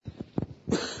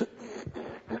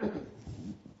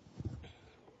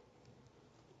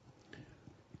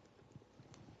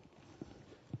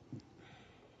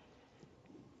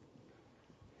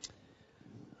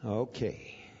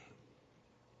Okay.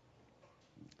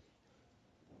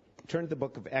 Turn to the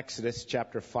book of Exodus,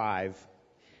 chapter 5.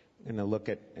 I'm going to look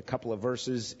at a couple of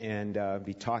verses and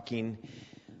be talking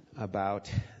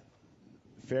about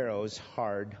Pharaoh's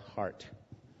hard heart.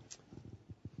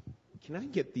 Can I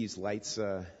get these lights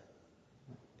up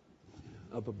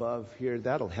above here?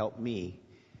 That'll help me.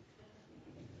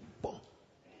 Boom.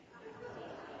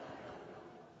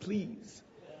 Please.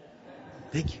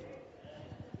 Thank you.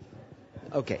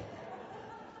 Okay.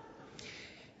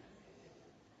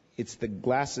 It's the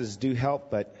glasses do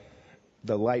help, but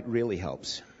the light really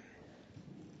helps.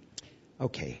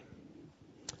 Okay.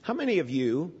 How many of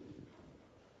you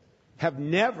have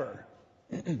never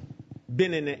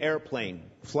been in an airplane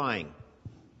flying?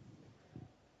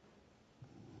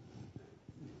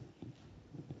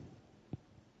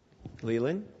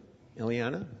 Leland?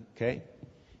 Eliana? Okay.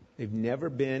 They've never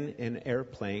been in an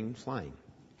airplane flying.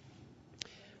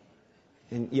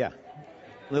 And yeah,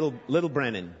 little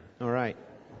Brennan. All right.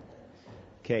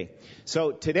 Okay.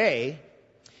 So today,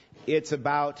 it's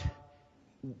about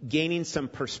gaining some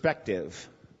perspective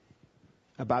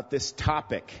about this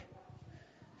topic.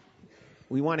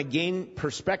 We want to gain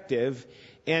perspective,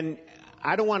 and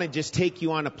I don't want to just take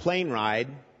you on a plane ride.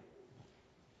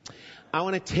 I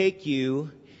want to take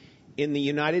you in the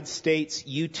United States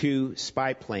U-2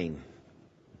 spy plane.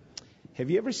 Have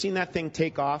you ever seen that thing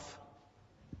take off?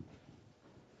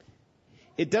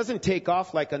 It doesn't take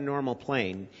off like a normal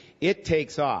plane. It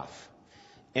takes off.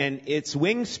 And its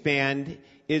wingspan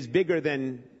is bigger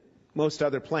than most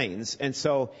other planes. And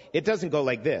so it doesn't go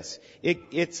like this.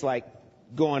 It's like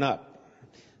going up.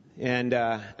 And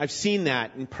I've seen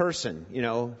that in person,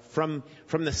 from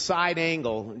the side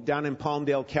angle down in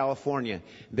Palmdale, California.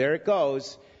 There it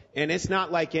goes. And it's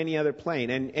not like any other plane.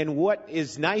 And what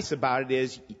is nice about it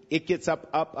is it gets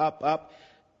up,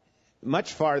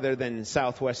 much farther than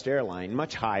Southwest Airlines,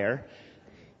 much higher.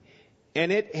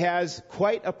 And it has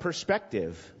quite a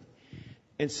perspective.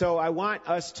 And so I want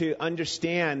us to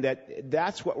understand that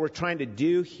that's what we're trying to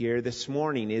do here this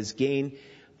morning, is gain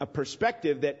a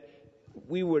perspective that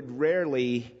we would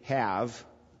rarely have.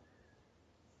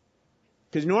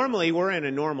 Because normally we're in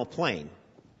a normal plane,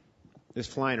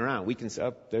 just flying around. We can say,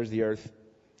 oh, there's the Earth.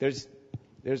 There's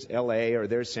LA, or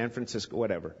there's San Francisco,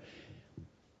 whatever.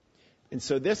 And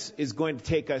so this is going to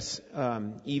take us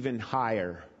even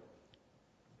higher.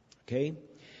 Okay?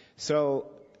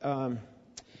 So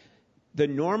the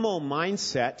normal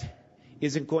mindset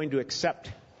isn't going to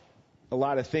accept a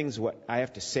lot of things what I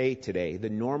have to say today. The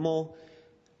normal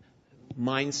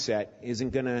mindset isn't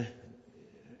going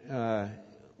to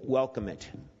welcome it.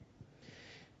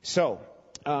 So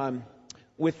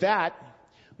with that,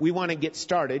 we want to get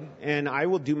started, and I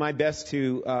will do my best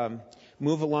to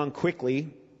move along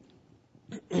quickly.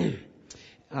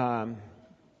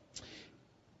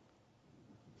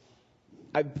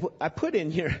 I put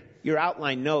in here your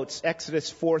outline notes, Exodus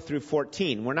 4 through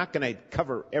 14. We're not going to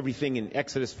cover everything in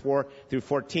Exodus 4 through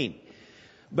 14.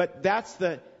 But that's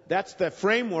the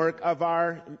framework of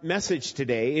our message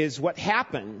today, is what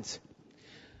happens.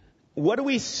 What do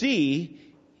we see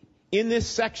in this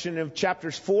section of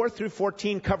chapters 4 through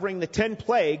 14, covering the 10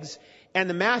 plagues and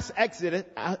the mass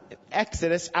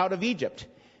exodus out of Egypt?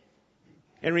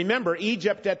 And remember,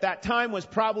 Egypt at that time was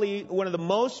probably one of the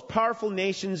most powerful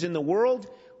nations in the world,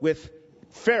 with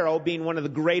Pharaoh being one of the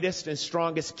greatest and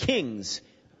strongest kings.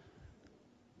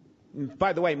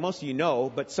 By the way, most of you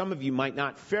know, but some of you might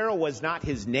not. Pharaoh was not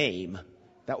his name.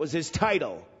 That was his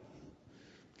title.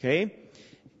 Okay?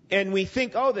 And we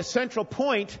think, the central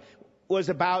point was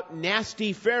about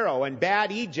nasty Pharaoh and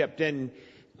bad Egypt and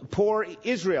poor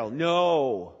Israel.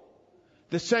 No.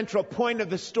 The central point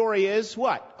of the story is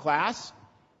what, class?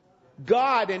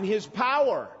 God and His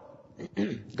power.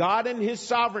 God and His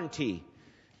sovereignty.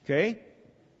 Okay?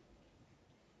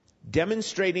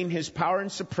 Demonstrating His power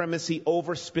and supremacy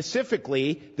over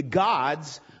specifically the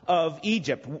gods of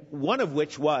Egypt. One of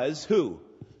which was who?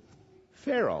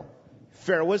 Pharaoh.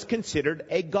 Pharaoh was considered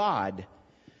a god.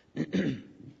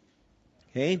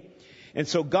 Okay? And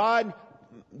so God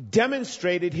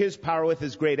demonstrated His power with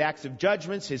His great acts of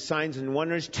judgments, His signs and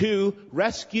wonders, to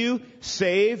rescue,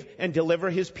 save, and deliver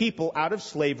His people out of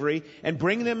slavery and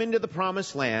bring them into the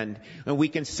promised land. And we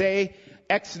can say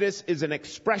Exodus is an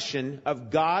expression of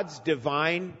God's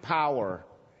divine power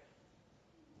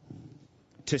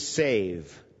to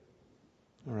save.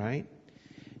 All right?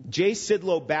 J.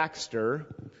 Sidlow Baxter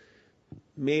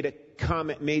made a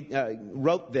comment,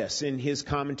 wrote this in his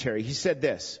commentary. He said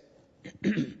this: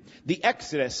 the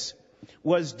Exodus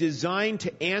was designed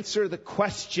to answer the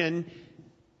question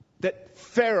that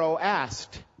Pharaoh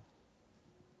asked.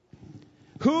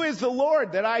 Who is the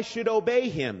Lord that I should obey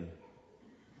him?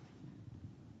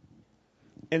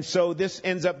 And so this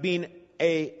ends up being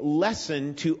a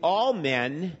lesson to all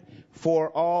men for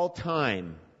all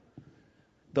time.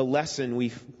 The lesson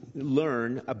we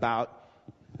learn about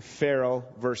Pharaoh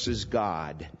versus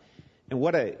God. And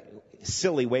what a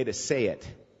silly way to say it.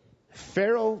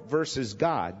 Pharaoh versus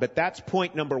God. But that's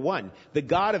point number one. The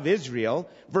God of Israel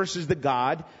versus the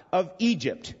God of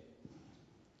Egypt.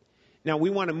 Now we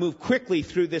want to move quickly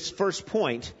through this first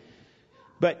point.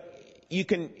 But you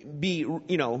can be,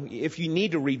 if you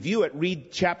need to review it,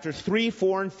 read chapter 3,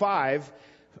 4, and 5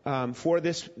 for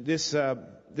this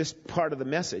part of the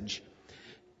message.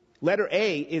 Letter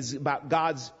A is about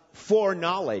God's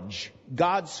foreknowledge.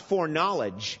 God's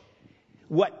foreknowledge.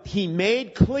 What he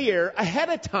made clear ahead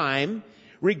of time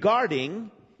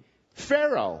regarding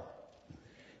Pharaoh.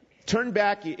 Turn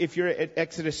back, if you're at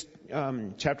Exodus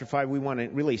chapter 5, we want to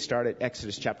really start at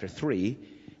Exodus chapter 3,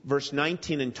 verse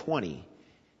 19 and 20.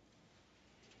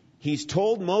 He's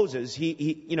told Moses,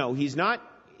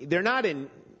 they're not in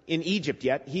Egypt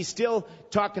yet. He's still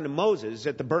talking to Moses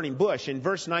at the burning bush. And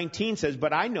verse 19 says,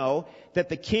 "But I know that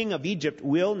the king of Egypt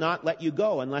will not let you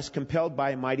go unless compelled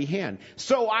by a mighty hand.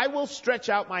 So I will stretch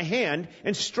out my hand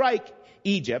and strike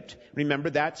Egypt." Remember,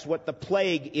 that's what the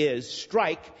plague is.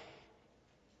 Strike.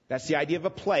 That's the idea of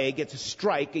a plague. It's a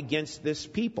strike against this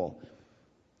people.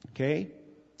 Okay?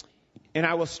 "And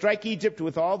I will strike Egypt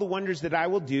with all the wonders that I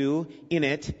will do in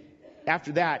it.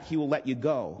 After that, he will let you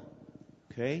go."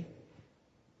 Okay?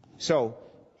 So,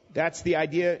 that's the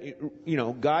idea,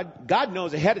 God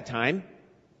knows ahead of time.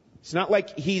 It's not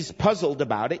like he's puzzled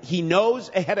about it. He knows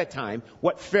ahead of time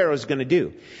what Pharaoh's going to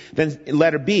do. Then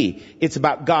letter B, it's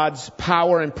about God's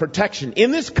power and protection.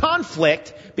 In this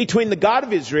conflict between the God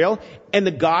of Israel and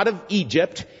the God of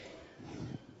Egypt,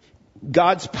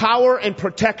 God's power and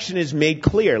protection is made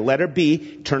clear. Letter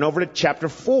B, turn over to chapter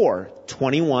 4,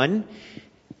 21.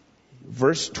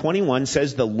 Verse 21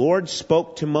 says, "The Lord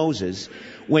spoke to Moses,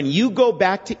 'When you go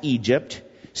back to Egypt,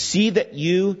 see that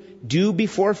you do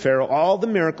before Pharaoh all the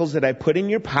miracles that I put in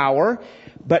your power,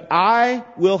 but I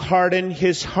will harden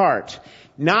his heart.'"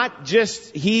 Not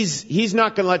just, he's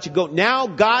not going to let you go. Now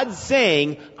God's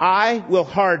saying, "I will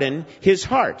harden his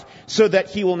heart so that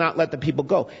he will not let the people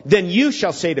go. Then you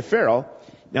shall say to Pharaoh,"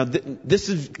 now this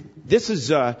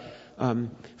is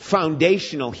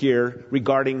foundational here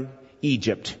regarding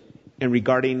Egypt and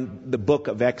regarding the book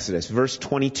of Exodus. Verse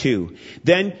 22.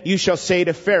 "Then you shall say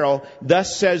to Pharaoh,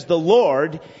 'Thus says the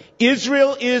Lord,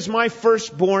 Israel is my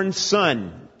firstborn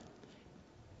son.'"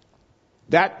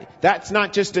 That's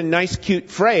not just a nice, cute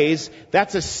phrase.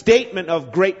 That's a statement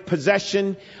of great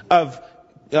possession of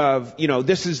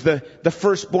this is the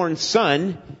firstborn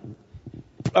son,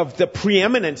 of the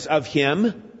preeminence of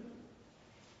him.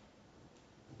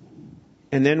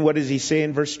 And then what does he say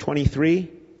in verse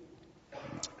 23?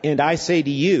 "And I say to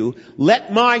you,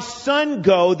 let my son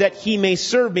go that he may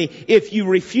serve me. If you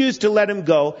refuse to let him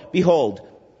go, behold,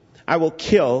 I will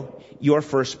kill your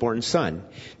firstborn son."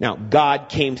 Now, God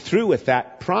came through with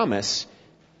that promise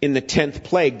in the 10th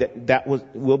plague.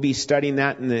 We'll be studying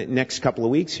that in the next couple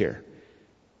of weeks here.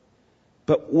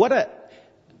 But what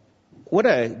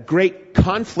a great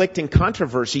conflict and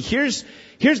controversy. Here's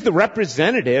the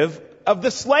representative of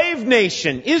the slave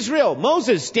nation, Israel,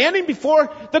 Moses, standing before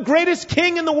the greatest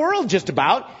king in the world just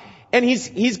about, and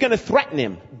he's going to threaten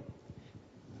him.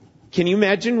 Can you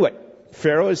imagine what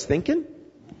Pharaoh is thinking?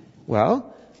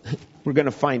 Well, we're going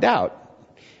to find out.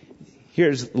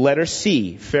 Here's letter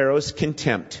C, Pharaoh's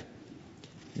contempt.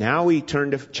 Now we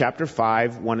turn to chapter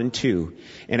 5, 1 and 2.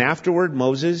 "And afterward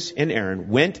Moses and Aaron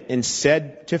went and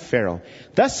said to Pharaoh,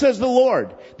 'Thus says the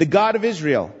Lord, the God of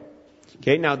Israel.'"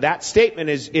 Okay, now that statement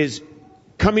is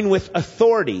coming with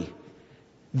authority.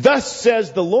 "Thus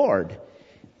says the Lord."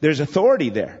 There's authority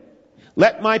there.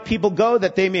 "Let my people go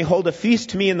that they may hold a feast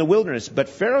to me in the wilderness." But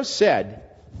Pharaoh said,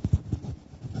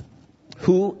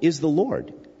 "Who is the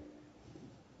Lord?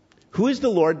 Who is the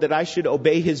Lord that I should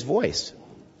obey his voice?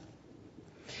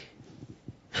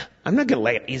 I'm not going to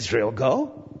let Israel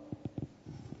go.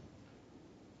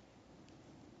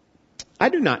 I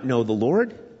do not know the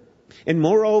Lord. And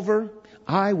moreover,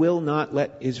 I will not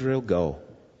let Israel go."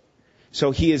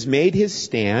 So he has made his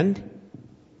stand.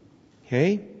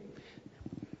 Okay?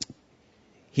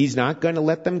 He's not going to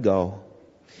let them go.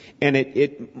 And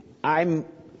I'm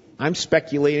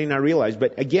speculating, I realize,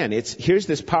 but again, here's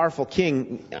this powerful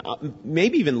king,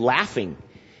 maybe even laughing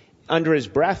under his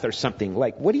breath or something.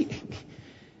 Like, what do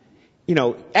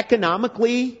you,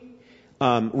 economically,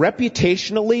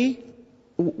 reputationally,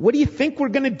 what do you think we're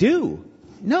going to do?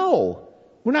 No,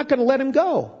 we're not going to let him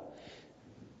go.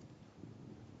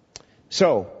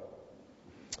 So,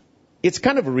 it's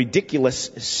kind of a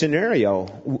ridiculous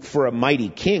scenario for a mighty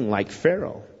king like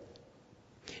Pharaoh.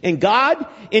 And God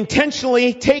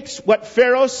intentionally takes what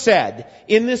Pharaoh said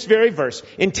in this very verse,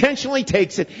 intentionally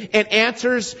takes it and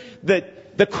answers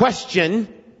the question,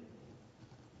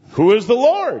 who is the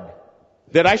Lord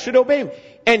that I should obey him?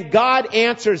 And God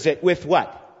answers it with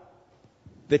what?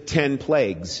 The 10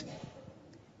 plagues.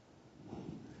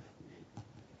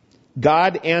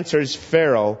 God answers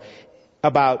Pharaoh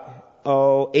about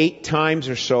 8 times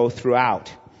or so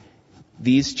throughout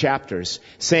these chapters,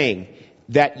 saying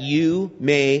that you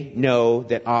may know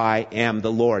that I am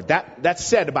the Lord. That's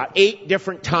said about 8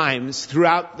 different times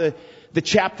throughout the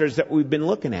chapters that we've been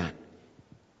looking at.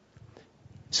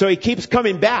 So he keeps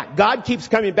coming back. God keeps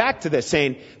coming back to this,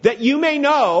 saying that you may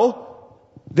know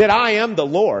that I am the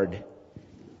Lord.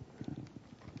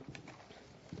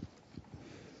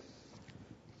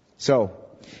 So,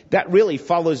 that really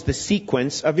follows the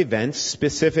sequence of events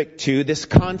specific to this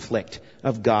conflict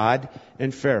of God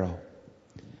and Pharaoh.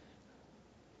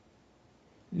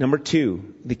 Number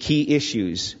 2, the key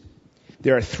issues.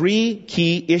 There are 3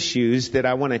 key issues that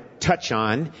I want to touch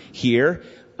on here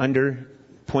under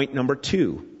point number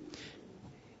 2.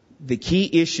 The key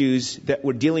issues that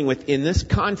we're dealing with in this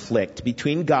conflict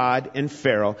between God and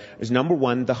Pharaoh is number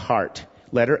 1, the heart.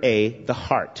 Letter A, the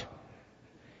heart.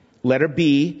 Letter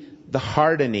B, the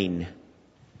hardening.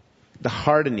 The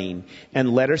hardening.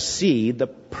 And letter C, the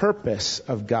purpose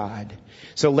of God.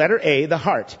 So letter A, the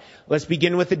heart. Let's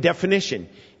begin with the definition.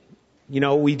 You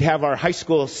know, we'd have our high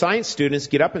school science students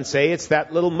get up and say, it's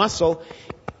that little muscle,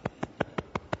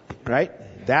 right?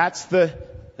 That's the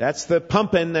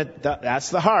pumping, that's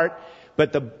the heart.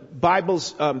 But the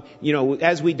Bible's,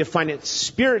 as we define it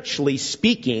spiritually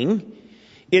speaking,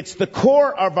 it's the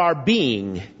core of our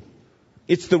being.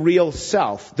 It's the real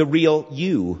self, the real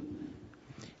you.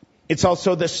 It's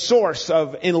also the source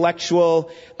of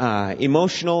intellectual,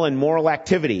 emotional, and moral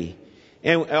activity.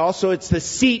 And also it's the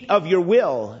seat of your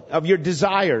will, of your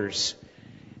desires.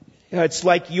 It's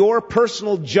like your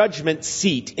personal judgment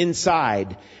seat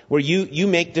inside, where you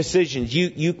make decisions.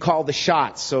 You call the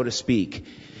shots, so to speak.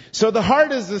 So the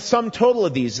heart is the sum total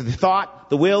of these. The thought,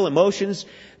 the will, emotions,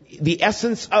 the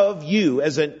essence of you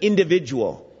as an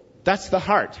individual. That's the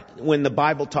heart when the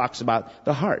Bible talks about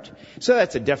the heart. So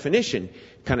that's a definition,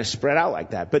 kind of spread out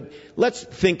like that. But let's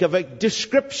think of a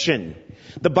description.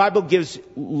 The Bible gives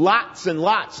lots and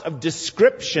lots of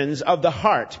descriptions of the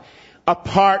heart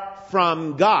apart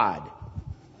from God.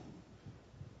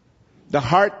 The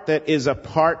heart that is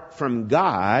apart from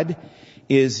God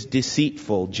is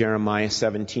deceitful, Jeremiah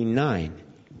 17:9.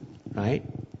 Right?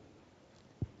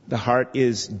 The heart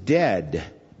is dead.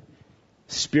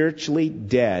 Spiritually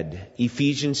dead.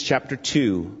 Ephesians chapter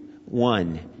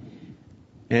 2:1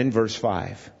 and verse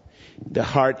 5. The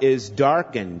heart is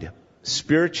darkened.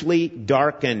 Spiritually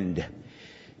darkened.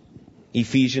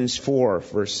 Ephesians 4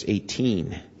 verse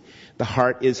 18. The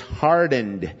heart is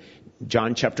hardened.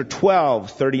 John chapter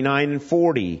 12:39 and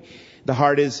 40. The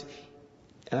heart is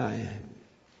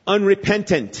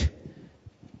unrepentant.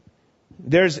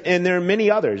 There are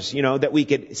many others, that we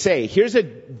could say. Here's a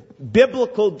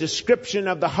biblical description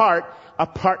of the heart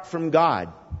apart from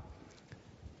God.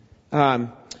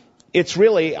 It's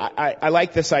really, I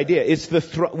like this idea. It's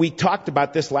we talked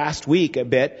about this last week a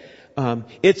bit.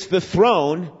 It's the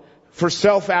throne for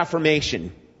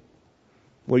self-affirmation,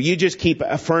 where you just keep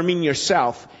affirming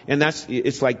yourself, and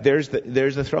it's like there's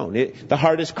the throne. The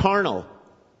heart is carnal.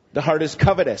 The heart is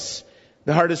covetous.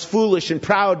 The heart is foolish and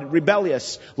proud,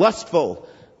 rebellious, lustful.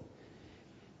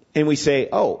 And we say,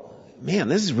 oh, man,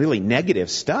 this is really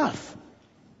negative stuff.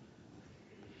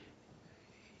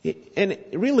 And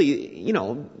really,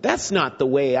 that's not the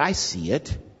way I see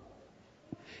it.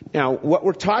 Now, what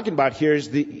we're talking about here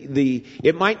is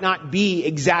it might not be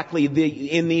exactly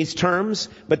in these terms,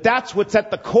 but that's what's at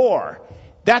the core.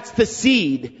 That's the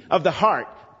seed of the heart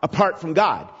apart from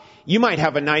God. You might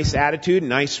have a nice attitude,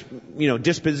 nice,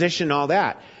 disposition, all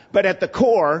that. But at the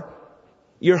core,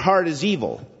 your heart is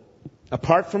evil.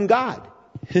 Apart from God.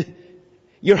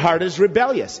 Your heart is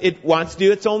rebellious. It wants to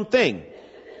do its own thing.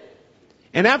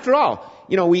 And after all,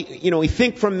 we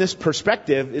think from this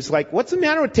perspective, it's like, what's the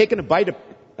matter with taking a bite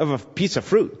of a piece of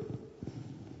fruit?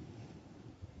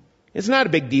 It's not a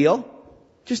big deal.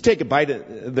 Just take a bite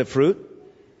of the fruit.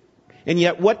 And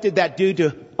yet, what did that do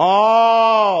to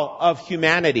all of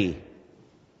humanity?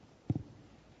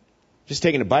 Just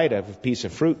taking a bite of a piece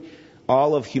of fruit,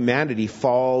 all of humanity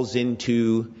falls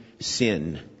into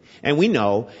sin. And we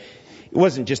know it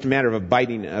wasn't just a matter of a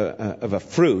biting of a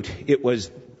fruit. It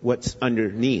was what's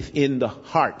underneath, in the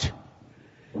heart.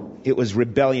 It was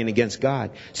rebellion against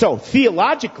God. So,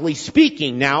 theologically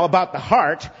speaking now about the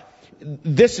heart,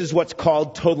 this is what's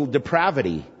called total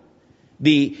depravity.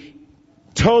 The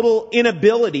total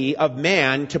inability of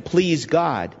man to please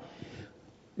God.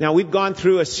 Now, we've gone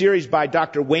through a series by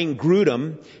Dr. Wayne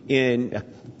Grudem in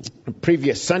a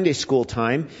previous Sunday school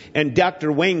time, and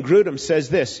Dr. Wayne Grudem says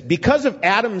this: because of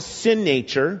Adam's sin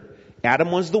nature,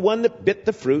 Adam was the one that bit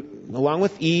the fruit, along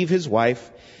with Eve, his wife.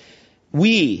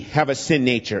 We have a sin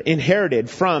nature inherited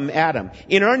from Adam.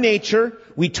 In our nature,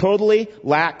 we totally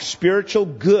lack spiritual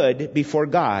good before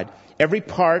God. Every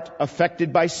part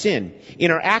affected by sin.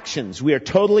 In our actions, we are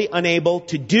totally unable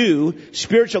to do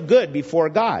spiritual good before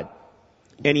God.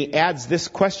 And he adds this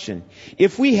question: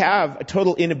 if we have a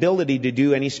total inability to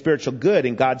do any spiritual good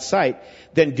in God's sight,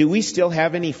 then do we still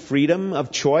have any freedom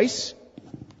of choice?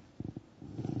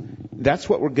 That's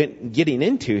what we're getting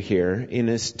into here in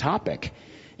this topic.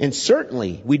 And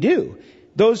certainly we do.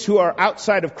 Those who are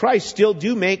outside of Christ still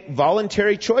do make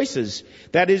voluntary choices.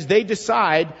 That is, they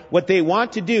decide what they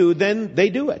want to do, then they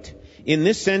do it. In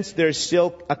this sense, there's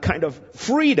still a kind of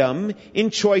freedom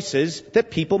in choices that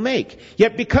people make.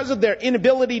 Yet because of their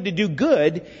inability to do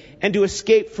good and to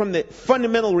escape from the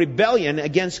fundamental rebellion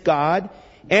against God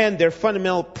and their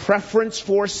fundamental preference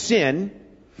for sin,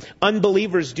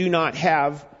 unbelievers do not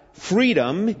have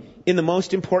freedom in the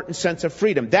most important sense of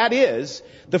freedom. That is,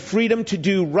 the freedom to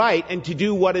do right and to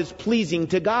do what is pleasing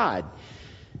to God.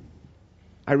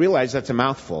 I realize that's a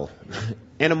mouthful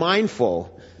and a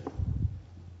mindful,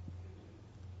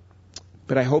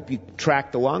 but I hope you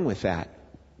tracked along with that.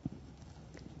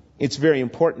 It's very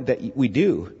important that we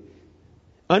do.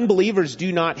 Unbelievers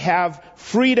do not have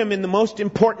freedom in the most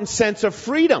important sense of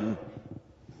freedom.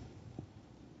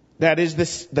 That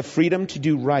is the freedom to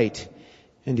do right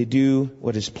and to do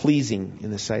what is pleasing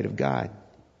in the sight of God.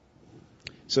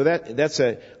 So that's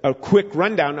a quick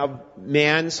rundown of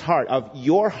man's heart, of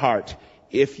your heart,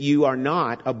 if you are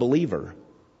not a believer.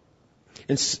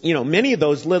 And, many of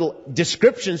those little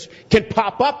descriptions can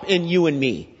pop up in you and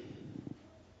me.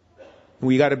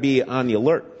 We got to be on the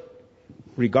alert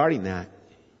regarding that.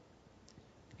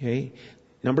 Okay.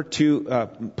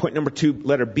 Point number 2,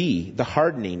 letter B, the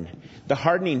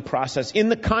hardening process. In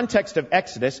the context of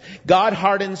Exodus, God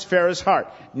hardens Pharaoh's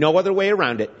heart. No other way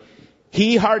around it.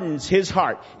 He hardens his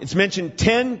heart. It's mentioned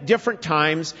 10 different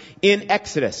times in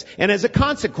Exodus. And as a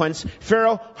consequence,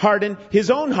 Pharaoh hardened his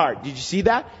own heart. Did you see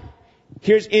that?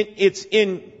 It's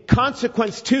in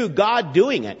consequence to God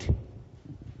doing it.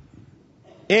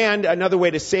 And another way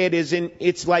to say it is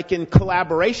it's like in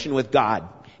collaboration with God.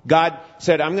 God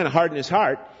said, I'm going to harden his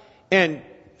heart. And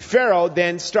Pharaoh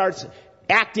then starts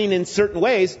acting in certain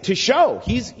ways to show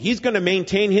he's going to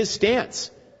maintain his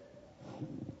stance.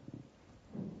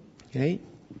 Okay?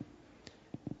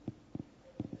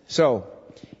 So,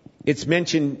 it's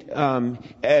mentioned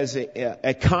as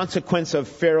a consequence of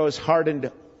Pharaoh's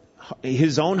hardened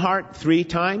his own heart 3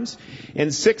 times.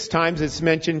 And 6 times it's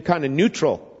mentioned kind of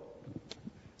neutral.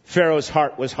 Pharaoh's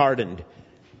heart was hardened.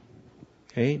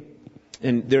 Okay?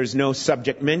 And there's no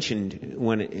subject mentioned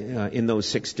when in those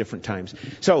 6 different times.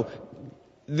 So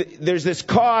there's this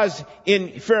cause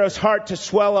in Pharaoh's heart to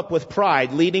swell up with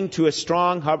pride, leading to a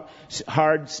strong,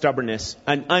 hard stubbornness,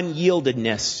 an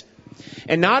unyieldedness.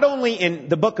 And not only in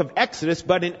the book of Exodus,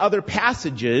 but in other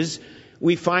passages,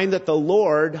 we find that the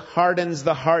Lord hardens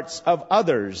the hearts of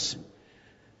others.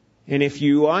 And if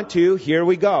you want to, here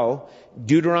we go.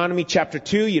 Deuteronomy chapter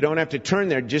 2, you don't have to turn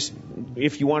there, just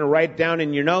if you want to write it down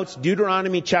in your notes.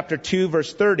 Deuteronomy chapter 2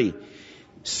 verse 30.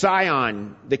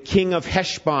 Sihon, the king of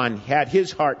Heshbon, had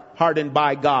his heart hardened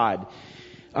by God.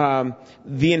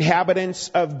 The inhabitants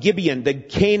of Gibeon, the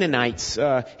Canaanites,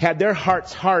 had their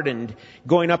hearts hardened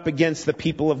going up against the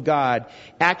people of God.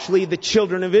 Actually, the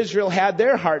children of Israel had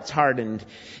their hearts hardened.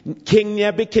 King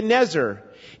Nebuchadnezzar,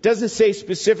 doesn't say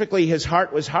specifically his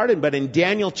heart was hardened, but in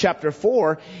Daniel chapter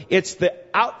 4, it's the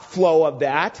outflow of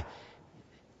that.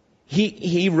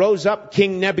 He rose up,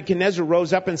 King Nebuchadnezzar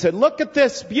rose up and said, look at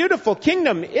this beautiful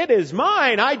kingdom. It is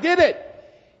mine. I did it.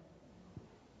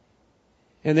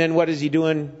 And then what is he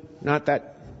doing? Not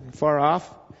that far off.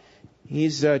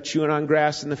 He's chewing on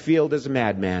grass in the field as a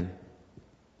madman.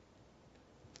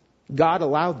 God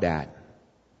allowed that.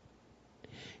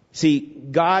 See,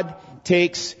 God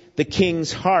takes the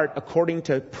king's heart, according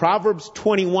to Proverbs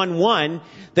 21:1,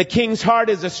 the king's heart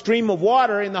is a stream of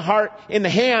water in the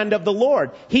hand of the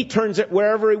Lord. He turns it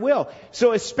wherever he will.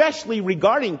 So especially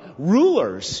regarding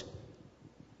rulers,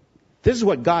 this is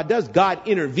what God does. God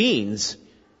intervenes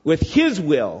with his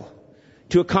will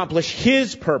to accomplish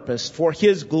his purpose for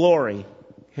his glory.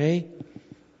 Okay?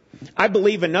 I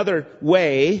believe another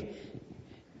way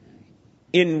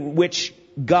in which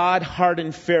God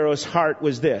hardened Pharaoh's heart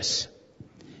was this.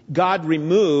 God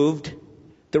removed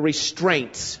the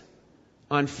restraints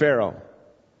on Pharaoh.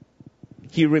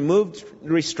 He removed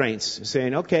restraints,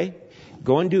 saying, okay,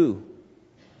 go and do.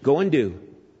 Go and do.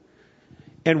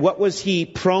 And what was he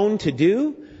prone to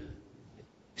do?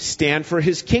 Stand for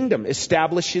his kingdom,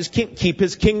 establish his kingdom, keep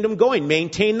his kingdom going,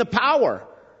 maintain the power.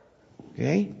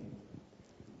 Okay?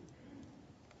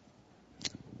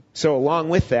 So along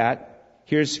with that,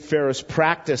 here's Pharaoh's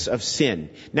practice of sin.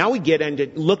 Now we get into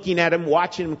looking at him,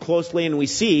 watching him closely, and we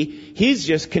see he's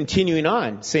just continuing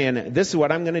on, saying, this is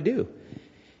what I'm going to do.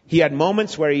 He had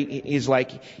moments where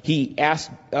he asked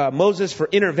Moses for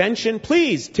intervention.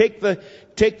 Please take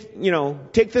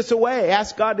this away.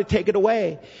 Ask God to take it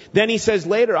away. Then he says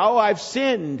later, oh, I've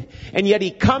sinned. And yet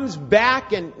he comes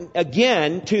back and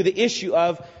again to the issue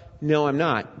of, no, I'm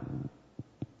not.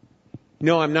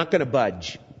 No, I'm not going to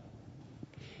budge.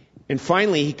 And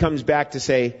finally he comes back to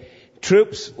say,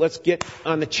 troops, let's get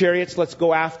on the chariots. Let's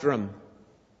go after him.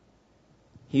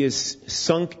 He is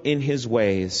sunk in his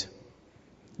ways,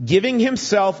 giving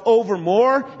himself over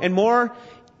more and more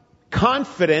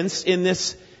confidence in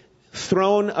this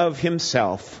throne of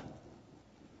himself.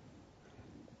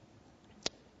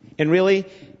 And really,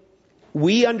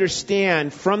 we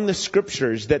understand from the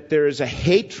scriptures that there is a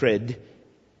hatred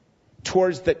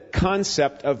towards the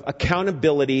concept of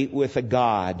accountability with a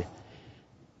God.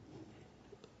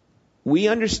 We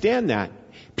understand that.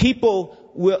 People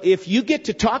will, if you get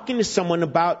to talking to someone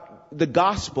about the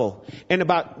gospel and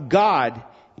about God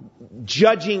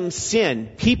judging sin,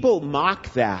 people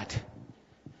mock that.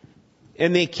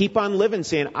 And they keep on living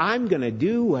saying, I'm going to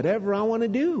do whatever I want to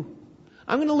do.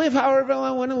 I'm going to live however I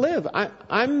want to live.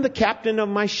 I'm the captain of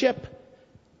my ship.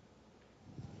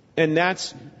 And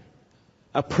that's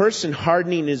a person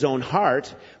hardening his own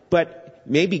heart, but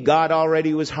maybe God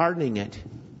already was hardening it.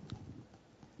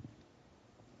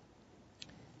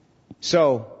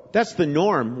 So that's the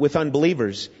norm with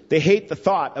unbelievers. They hate the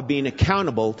thought of being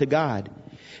accountable to God.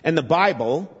 And the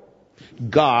Bible,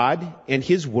 God and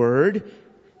His Word,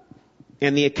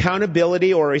 and the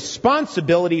accountability or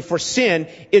responsibility for sin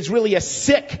is really a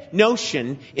sick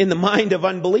notion in the mind of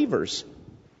unbelievers.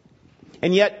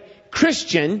 And yet,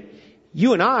 Christian,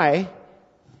 you and I,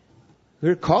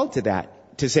 we're called to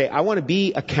that. To say, I want to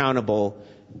be accountable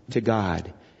to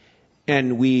God.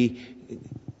 And we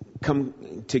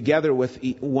come together with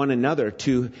one another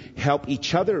to help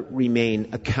each other remain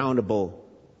accountable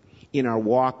in our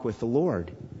walk with the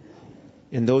Lord.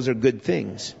 And those are good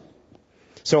things.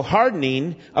 So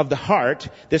hardening of the heart,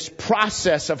 this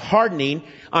process of hardening,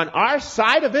 on our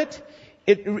side of it,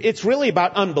 it's really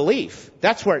about unbelief.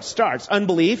 That's where it starts.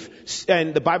 Unbelief,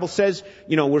 and the Bible says,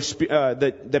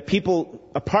 the people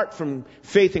apart from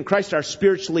faith in Christ are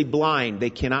spiritually blind. They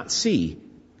cannot see.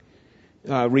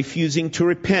 Refusing to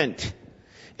repent.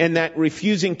 And that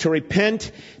refusing to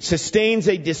repent sustains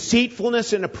a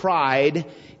deceitfulness and a pride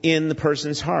in the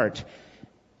person's heart.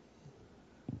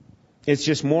 It's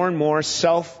just more and more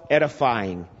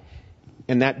self-edifying.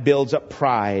 And that builds up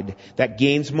pride. That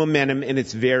gains momentum, and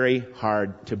it's very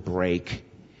hard to break.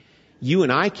 You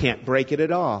and I can't break it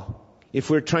at all. If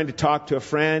we're trying to talk to a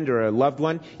friend or a loved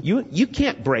one, you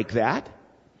can't break that.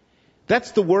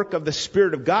 That's the work of the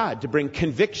Spirit of God, to bring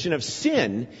conviction of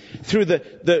sin through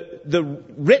the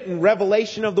written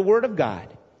revelation of the Word of God.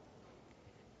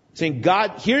 Saying,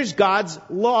 God, here's God's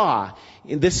law.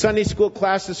 In this Sunday school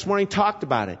class this morning talked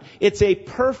about it. It's a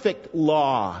perfect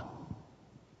law.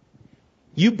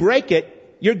 You break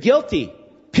it, you're guilty.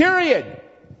 Period.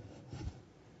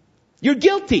 You're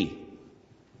guilty.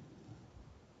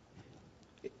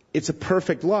 It's a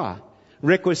perfect law.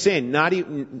 Rick was saying, not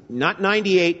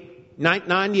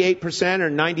 98% or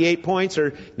 98 points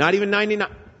or not even 99.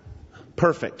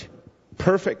 Perfect.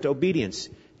 Perfect obedience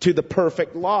to the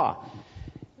perfect law.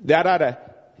 That ought to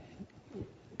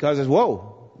cause us,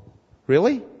 whoa,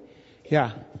 really?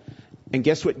 Yeah. And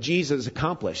guess what Jesus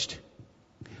accomplished?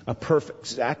 A perfect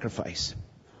sacrifice.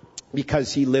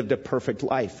 Because He lived a perfect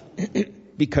life.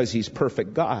 Because He's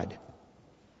perfect God.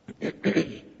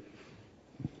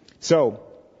 So,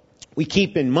 we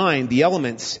keep in mind the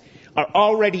elements are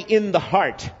already in the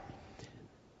heart.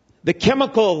 The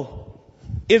chemical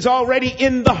is already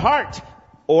in the heart.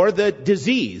 Or the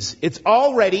disease. It's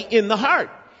already in the heart.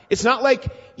 It's not like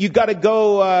you've got to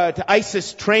go to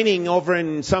ISIS training over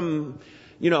in some,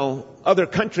 other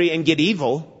country and get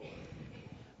evil.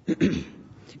 And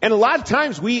a lot of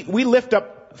times we lift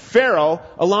up Pharaoh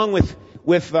along with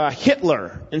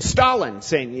Hitler and Stalin,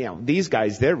 saying, these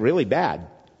guys, they're really bad.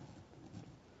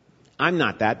 I'm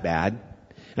not that bad.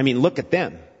 I mean, look at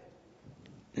them.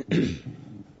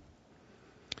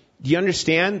 Do you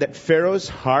understand that Pharaoh's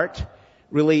heart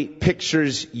really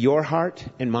pictures your heart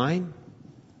and mine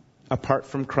apart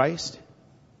from Christ?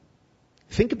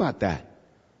 Think about that.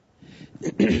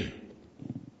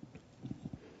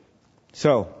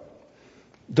 So,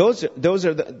 those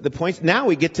are the points. Now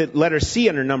we get to letter C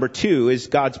under number 2 is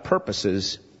God's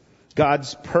purposes.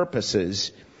 God's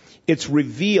purposes. It's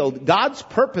revealed. God's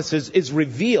purposes is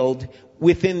revealed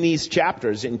within these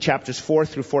chapters, in chapters 4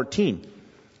 through 14.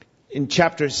 In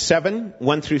chapter 7,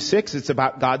 1 through 6, it's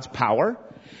about God's power.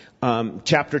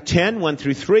 Chapter 10, 1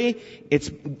 through 3, it's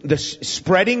the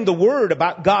spreading the word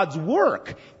about God's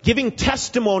work, giving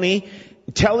testimony,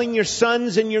 telling your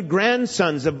sons and your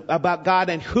grandsons about God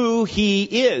and who He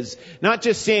is. Not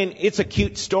just saying it's a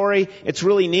cute story, it's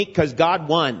really neat because God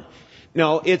won.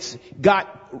 No, it's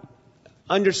got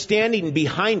understanding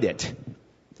behind it.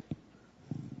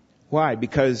 Why?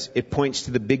 Because it points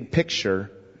to the big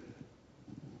picture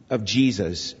of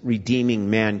Jesus redeeming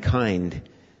mankind.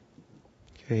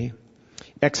 Okay.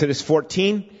 Exodus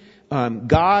 14,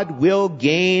 God will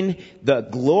gain the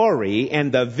glory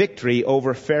and the victory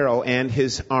over Pharaoh and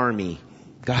his army.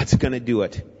 God's going to do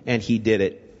it, and He did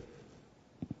it.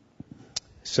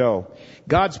 So,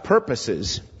 God's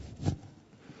purposes.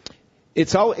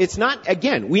 It's not,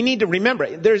 again, we need to remember,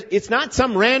 it's not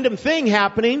some random thing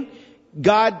happening.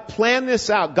 God planned this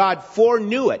out. God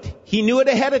foreknew it. He knew it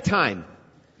ahead of time.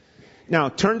 Now,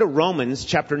 turn to Romans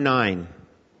chapter 9.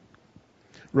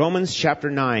 Romans chapter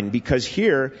 9, because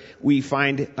here we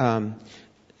find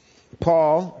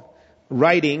Paul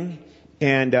writing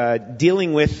and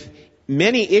dealing with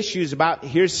many issues about,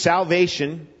 here's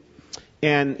salvation,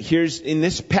 and here's, in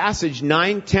this passage,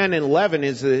 9, 10, and 11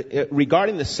 is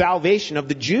regarding the salvation of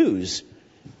the Jews.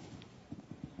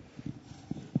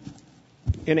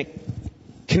 And it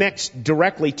connects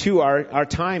directly to our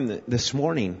time this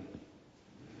morning.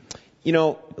 You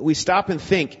know, we stop and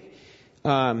think,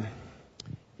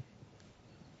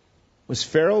 was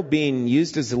Pharaoh being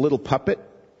used as a little puppet?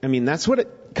 I mean, that's what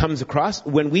it comes across.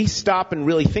 When we stop and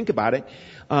really think about it,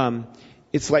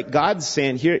 it's like God's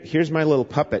saying, here's my little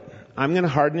puppet. I'm going to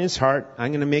harden his heart.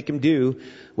 I'm going to make him do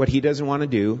what he doesn't want to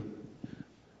do.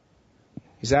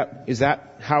 Is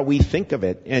that how we think of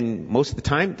it? And most of the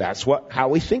time, that's how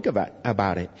we think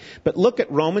about it. But look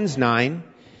at Romans 9.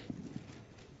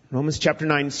 Romans chapter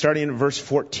 9, starting in verse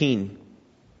 14.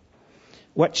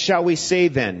 What shall we say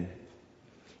then?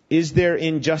 Is there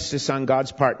injustice on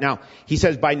God's part? Now, he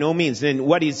says by no means. And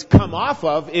what he's come off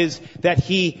of is that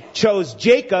he chose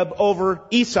Jacob over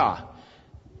Esau.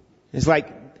 It's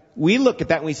like, we look at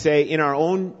that and we say, in our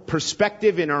own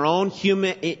perspective, in our own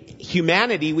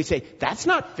humanity, we say, that's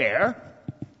not fair.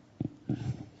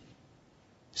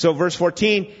 So verse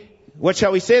 14, what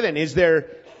shall we say then? Is there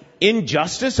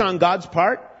injustice on God's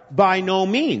part? By no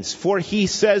means. For he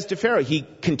says to Pharaoh, he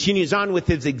continues on with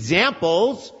his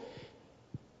examples.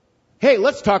 Hey,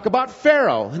 let's talk about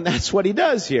Pharaoh. And that's what he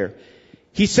does here.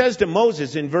 He says to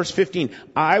Moses in verse 15,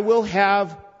 I will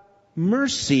have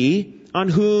mercy on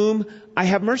whom I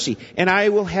have mercy, and I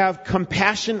will have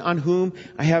compassion on whom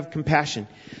I have compassion.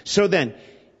 So then,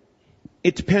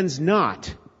 it depends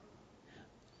not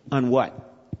on what?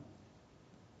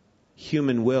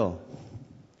 Human will.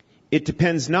 It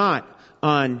depends not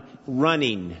on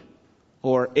running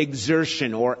or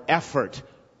exertion or effort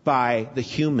by the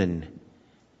human,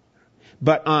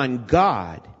 but on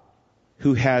God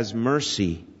who has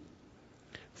mercy.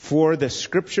 For the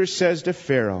scripture says to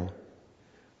Pharaoh,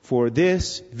 for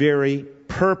this very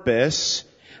purpose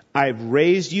I've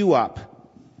raised you up.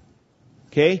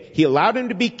 Okay? He allowed him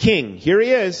to be king. Here he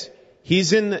is.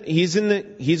 He's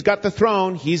got the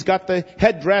throne. He's got the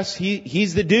headdress.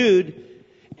 He's the dude.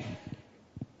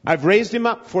 I've raised him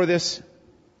up for this,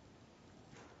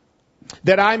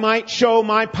 that I might show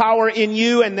my power in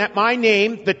you, and that my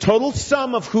name, the total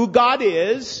sum of who God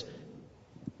is,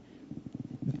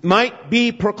 might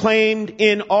be proclaimed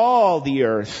in all the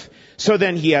earth. So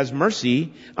then he has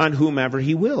mercy on whomever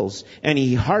he wills, and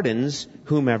he hardens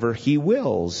whomever he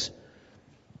wills.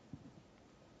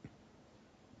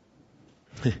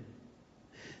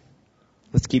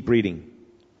 Let's keep reading.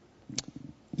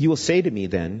 You will say to me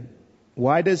then,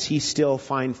 why does he still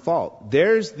find fault?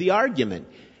 There's the argument.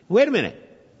 Wait a minute.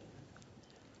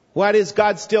 Why does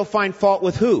God still find fault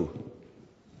with who?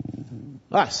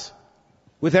 Us.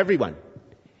 With everyone.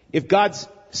 If God's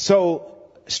so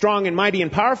strong and mighty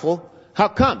and powerful, how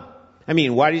come? I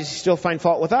mean, why does he still find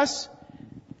fault with us?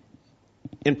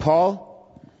 And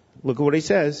Paul, look at what he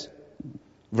says.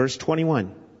 Verse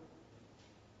 21.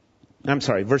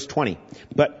 Verse 20.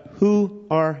 But who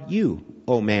are you,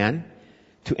 O man,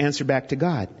 to answer back to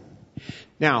God?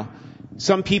 Now,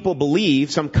 Some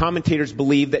commentators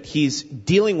believe that he's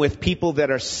dealing with people that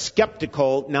are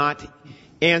skeptical, not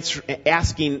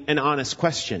asking an honest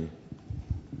question.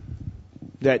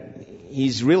 That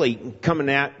he's really coming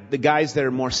at the guys that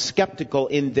are more skeptical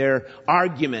in their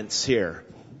arguments here.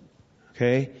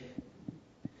 Okay?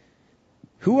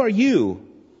 Who are you,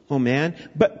 oh man?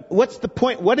 But what's the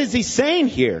point? What is he saying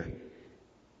here?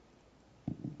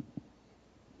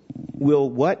 Will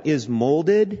what is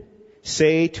molded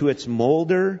say to its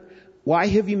molder, why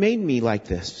have you made me like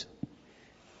this?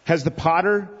 Has the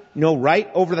potter no right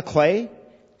over the clay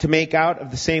to make out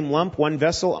of the same lump one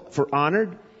vessel for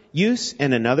honored use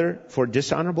and another for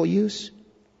dishonorable use?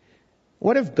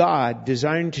 What if God,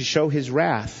 desiring to show his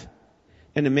wrath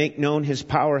and to make known his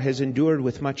power, has endured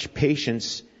with much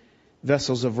patience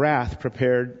vessels of wrath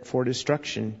prepared for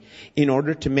destruction, in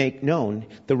order to make known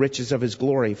the riches of his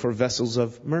glory for vessels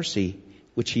of mercy,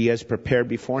 which he has prepared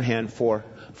beforehand for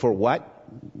what?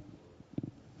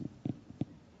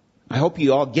 I hope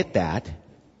you all get that.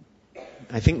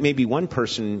 I think maybe one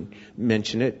person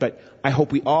mentioned it, but I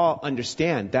hope we all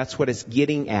understand that's what it's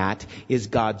getting at, is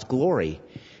God's glory.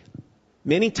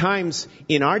 Many times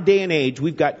in our day and age,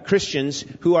 we've got Christians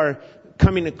who are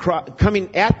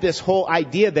coming at this whole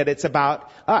idea that it's about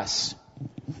us.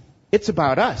 It's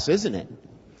about us, isn't it?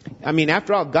 I mean,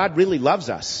 after all, God really loves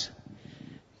us.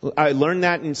 I learned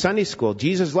that in Sunday school.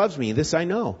 Jesus loves me. This I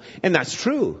know. And that's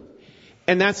true.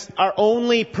 And that's our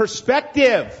only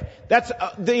perspective. That's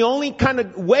the only kind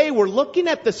of way we're looking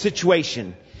at the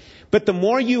situation. But the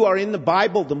more you are in the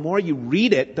Bible, the more you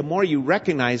read it, the more you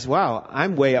recognize, wow,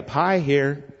 I'm way up high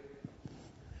here.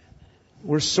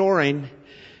 We're soaring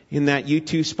in that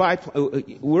U-2 spy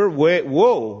plane. We're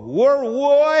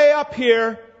way up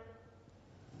here.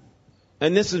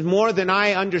 And this is more than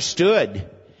I understood.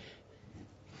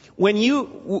 When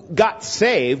you got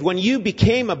saved, when you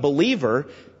became a believer,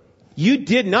 you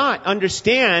did not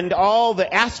understand all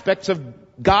the aspects of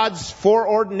God's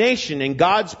foreordination and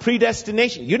God's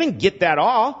predestination. You didn't get that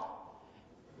all.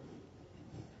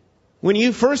 When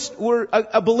you first were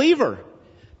a believer,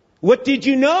 what did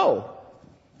you know?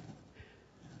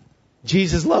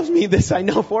 Jesus loves me, this I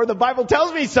know, for the Bible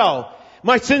tells me so.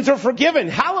 My sins are forgiven.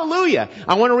 Hallelujah.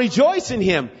 I want to rejoice in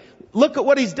him. Look at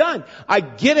what he's done. I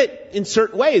get it in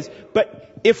certain ways,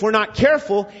 but if we're not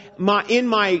careful, in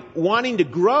my wanting to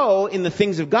grow in the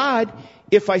things of God,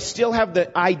 if I still have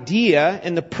the idea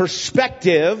and the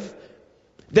perspective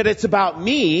that it's about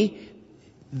me,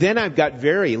 then I've got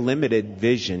very limited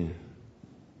vision.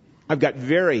 I've got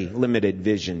very limited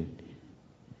vision.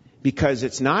 Because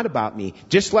it's not about me.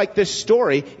 Just like this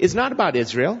story is not about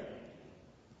Israel.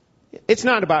 It's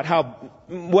not about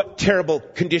what terrible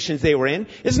conditions they were in.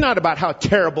 It's not about how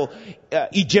terrible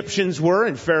Egyptians were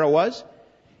and Pharaoh was.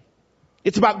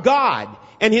 It's about God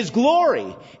and his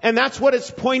glory. And that's what it's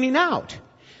pointing out.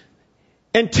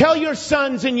 And tell your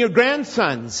sons and your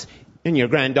grandsons and your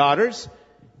granddaughters,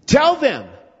 tell them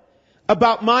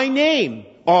about my name,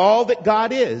 all that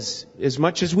God is, as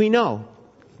much as we know.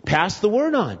 Pass the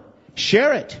word on.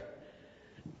 Share it.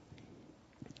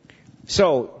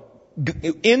 So,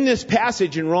 in this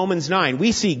passage in Romans 9,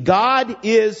 we see God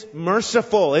is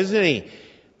merciful, isn't he?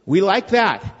 We like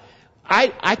that.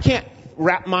 I can't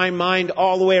wrap my mind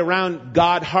all the way around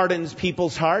God hardens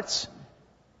people's hearts.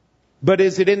 But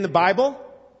is it in the Bible?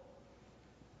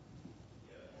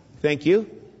 Thank you.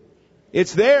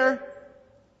 It's there.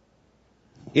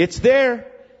 It's there.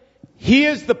 He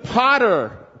is the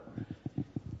potter.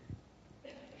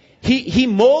 He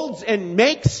molds and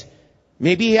makes.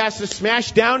 Maybe he has to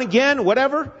smash down again,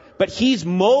 whatever. But he's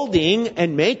molding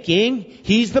and making.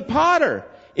 He's the potter.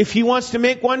 If he wants to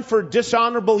make one for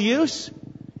dishonorable use,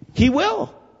 he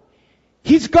will.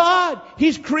 He's God.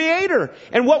 He's creator.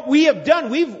 And what we have done,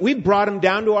 we've brought him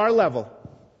down to our level.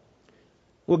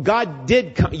 Well, God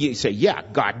did come. You say, yeah,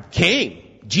 God came.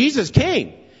 Jesus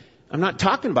came. I'm not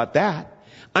talking about that.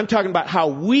 I'm talking about how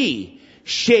we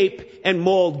shape and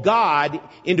mold God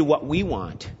into what we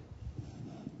want.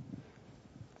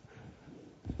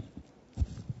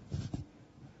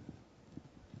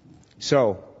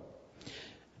 So,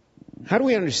 how do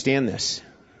we understand this?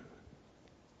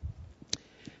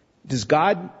 Does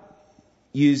God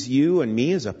use you and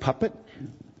me as a puppet?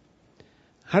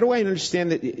 How do I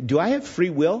understand that? Do I have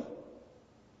free will?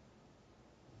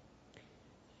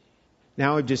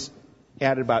 Now I've just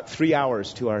added about 3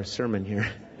 hours to our sermon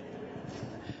here.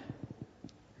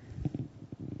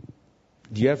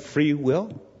 Do you have free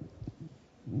will?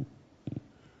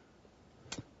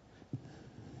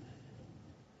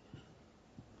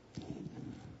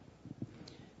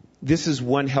 This is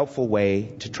one helpful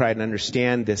way to try and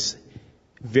understand this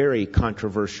Very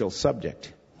controversial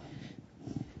subject.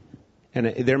 And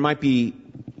there might be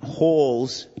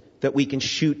holes that we can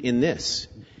shoot in this.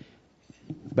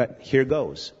 But here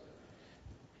goes.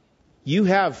 You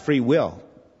have free will.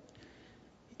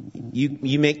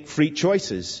 You make free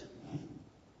choices.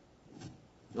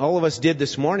 All of us did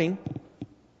this morning,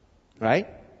 right?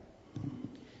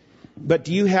 But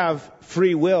do you have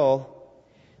free will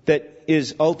that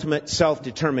is ultimate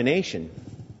self-determination?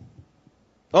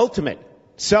 Ultimate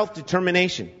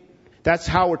self-determination. That's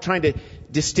how we're trying to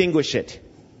distinguish it.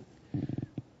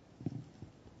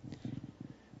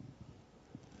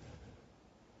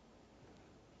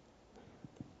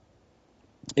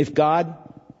 If God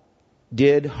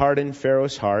did harden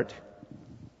Pharaoh's heart,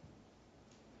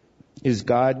 is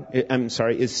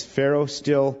Pharaoh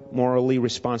still morally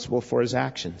responsible for his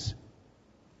actions?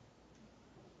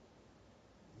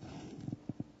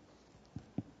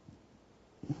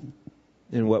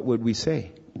 And what would we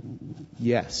say?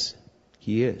 Yes,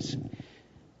 he is.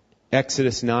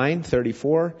 Exodus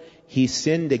 9:34, he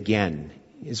sinned again,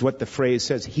 is what the phrase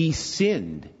says. He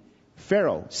sinned.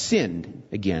 Pharaoh sinned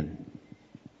again.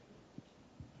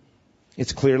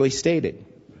 It's clearly stated.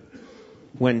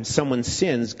 When someone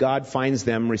sins, God finds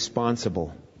them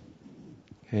responsible.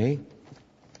 Okay?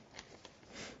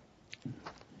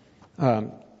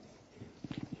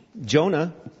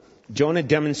 Jonah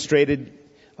demonstrated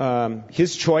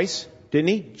his choice, didn't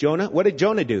he? Jonah, what did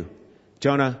Jonah do?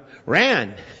 Jonah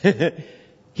ran.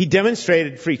 He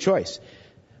demonstrated free choice.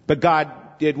 But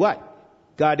God did what?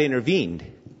 God intervened.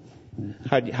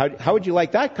 How would you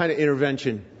like that kind of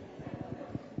intervention?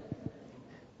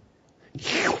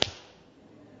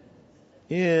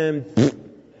 And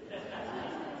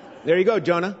there you go,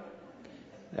 Jonah.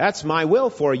 That's my will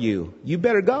for you. You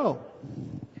better go.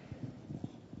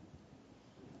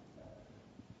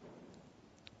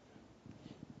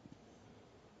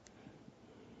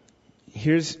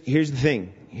 Here's the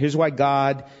thing. Here's why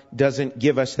God doesn't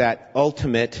give us that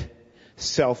ultimate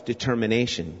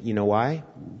self-determination. You know why?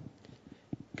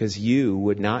 Because you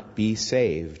would not be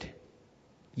saved.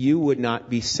 You would not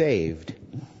be saved.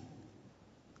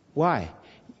 Why?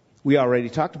 We already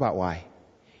talked about why.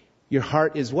 Your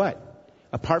heart is what?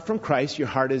 Apart from Christ, your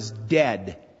heart is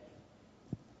dead.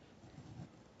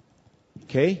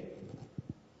 Okay?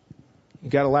 You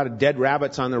got a lot of dead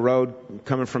rabbits on the road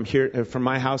coming from here, from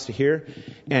my house to here,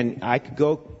 and I could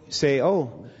go say,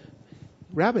 "Oh,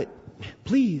 rabbit,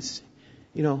 please,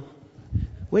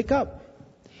 wake up."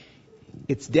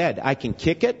 It's dead. I can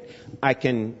kick it. I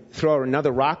can throw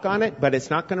another rock on it, but it's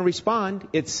not going to respond.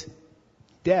 It's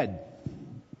dead.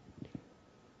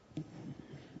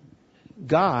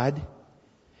 God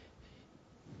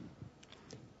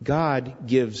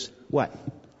gives what?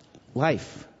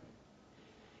 Life.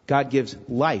 God gives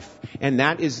life. And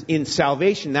that is in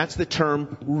salvation. That's the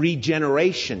term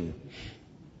regeneration.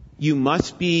 You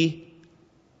must be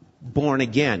born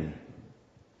again.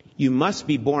 You must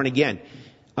be born again.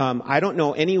 I don't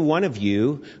know any one of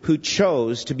you who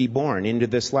chose to be born into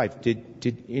this life.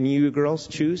 Did any of you girls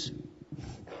choose?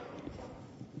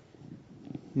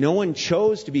 No one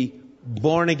chose to be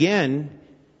born again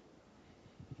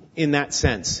in that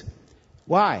sense.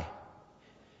 Why?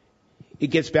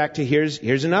 It gets back to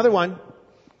here's another one.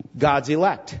 God's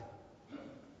elect.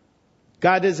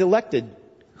 God has elected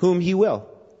whom He will.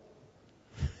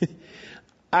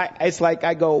 It's like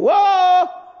I go, whoa!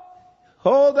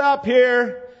 Hold up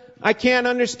here. I can't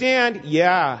understand.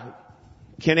 Yeah.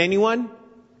 Can anyone?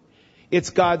 It's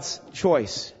God's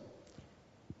choice.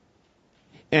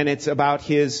 And it's about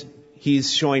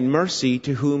He's showing mercy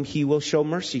to whom He will show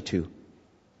mercy to.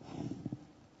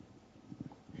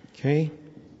 Okay?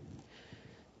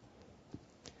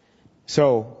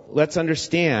 So, let's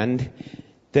understand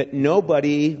that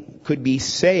nobody could be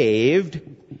saved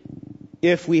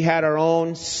if we had our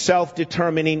own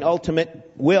self-determining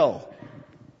ultimate will.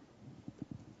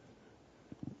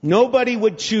 Nobody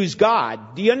would choose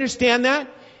God. Do you understand that?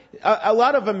 A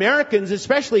lot of Americans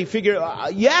especially figure,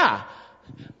 yeah.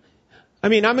 I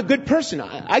mean, I'm a good person.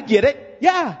 I get it.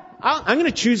 Yeah, I'm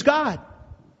going to choose God.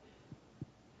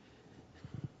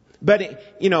 But,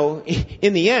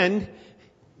 in the end,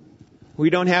 we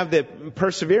don't have the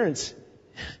perseverance.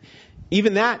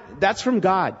 Even that's from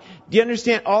God. Do you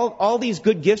understand? All these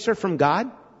good gifts are from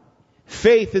God.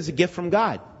 Faith is a gift from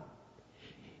God.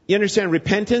 You understand?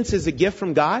 Repentance is a gift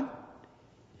from God.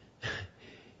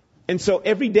 And so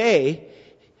every day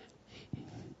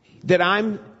that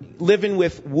I'm living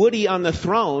with Woody on the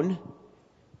throne,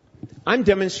 I'm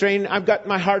demonstrating I've got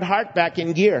my hard heart back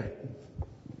in gear.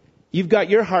 You've got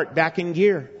your heart back in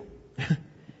gear.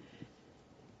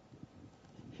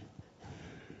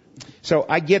 So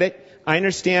I get it. I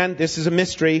understand this is a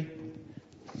mystery.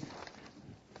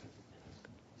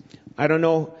 I don't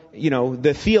know,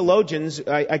 the theologians,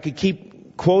 I could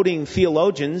keep quoting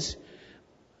theologians,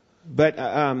 but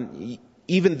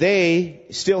even they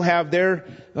still have their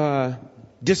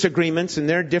disagreements and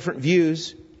their different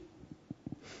views.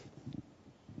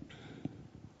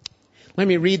 Let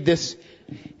me read this.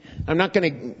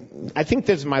 I think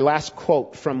this is my last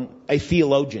quote from a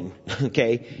theologian,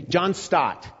 okay? John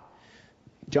Stott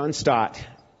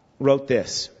wrote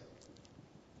this.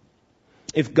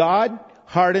 If God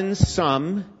hardens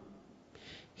some,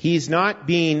 He's not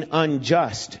being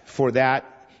unjust, for that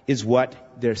is what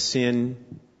their sin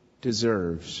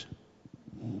deserves.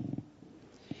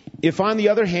 If on the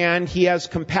other hand He has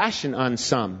compassion on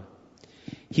some,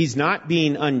 He's not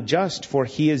being unjust, for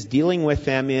He is dealing with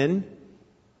them in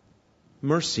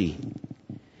mercy.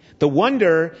 The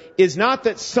wonder is not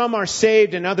that some are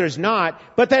saved and others not,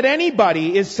 but that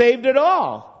anybody is saved at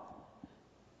all.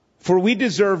 For we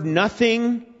deserve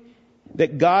nothing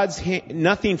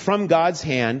from God's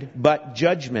hand but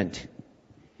judgment.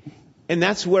 And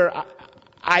that's where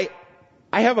I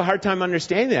have a hard time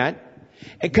understanding that,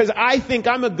 because I think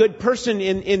I'm a good person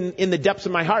in the depths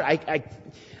of my heart.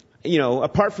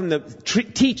 Apart from the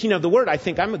teaching of the Word, I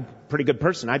think I'm a pretty good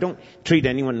person. I don't treat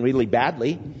anyone really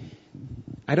badly.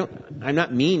 I'm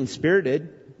not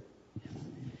mean-spirited.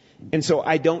 And so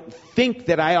I don't think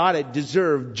that I ought to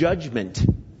deserve judgment.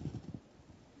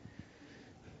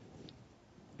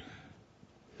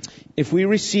 If we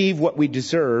receive what we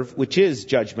deserve, which is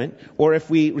judgment, or if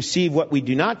we receive what we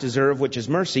do not deserve, which is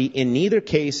mercy, in neither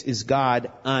case is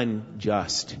God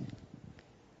unjust.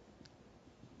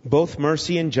 Both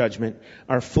mercy and judgment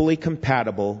are fully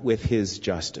compatible with His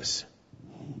justice.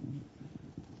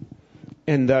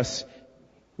 And thus,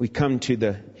 we come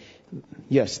to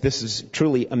yes, this is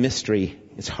truly a mystery.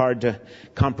 It's hard to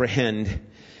comprehend.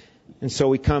 And so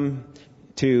we come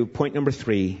to point number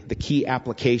 3, the key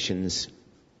applications.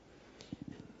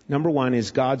 Number 1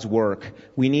 is God's work.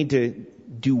 We need to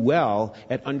do well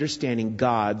at understanding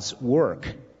God's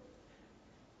work.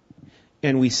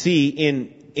 And we see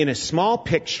in a small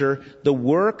picture the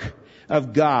work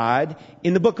of God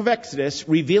in the book of Exodus,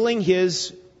 revealing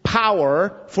His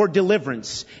power for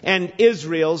deliverance and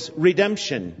Israel's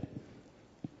redemption.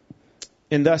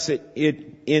 And thus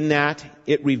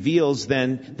it reveals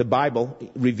then, the Bible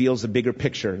reveals a bigger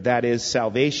picture. That is,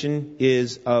 salvation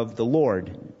is of the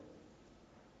Lord.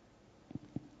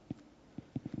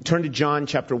 Turn to John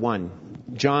chapter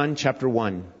 1. John chapter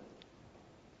 1.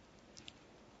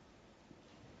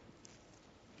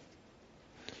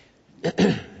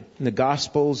 In the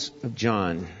Gospels of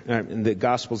John, in the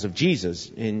Gospels of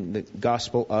Jesus, in the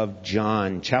Gospel of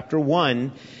John, chapter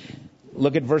 1,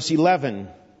 look at verse 11.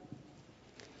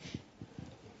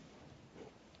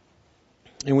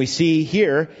 And we see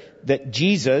here that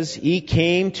Jesus, He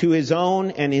came to His own,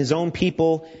 and His own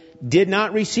people did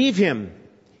not receive Him.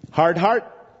 Hard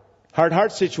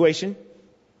heart situation.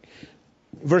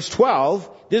 Verse 12,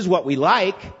 this is what we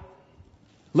like.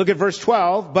 Look at verse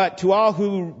 12. But to all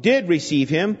who did receive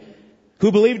Him,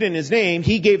 who believed in His name,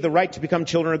 He gave the right to become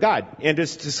children of God. End of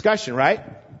discussion, right?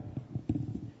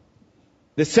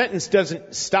 The sentence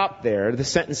doesn't stop there. The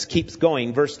sentence keeps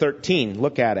going. Verse 13,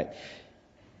 look at it.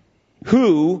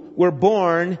 Who were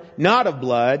born not of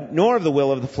blood, nor of the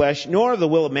will of the flesh, nor of the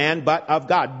will of man, but of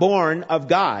God. Born of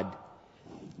God.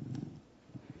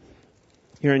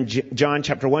 Here in John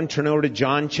chapter 1, turn over to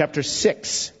John chapter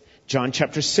 6. John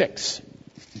chapter 6.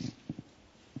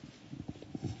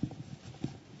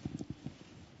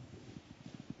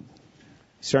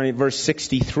 Starting at verse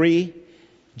 63.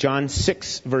 John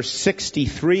 6, verse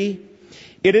 63.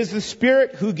 It is the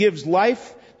Spirit who gives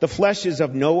life. The flesh is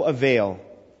of no avail.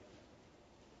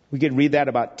 We could read that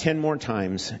about 10 more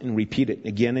times and repeat it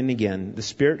again and again. The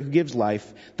Spirit who gives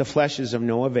life, the flesh is of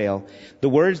no avail. The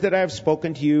words that I have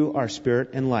spoken to you are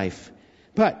spirit and life.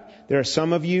 But there are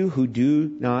some of you who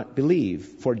do not believe.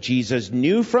 For Jesus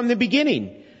knew from the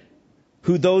beginning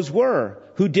who those were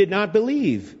who did not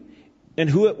believe, and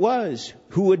who it was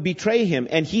who would betray Him.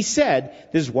 And He said,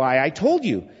 this is why I told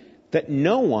you, that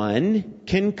no one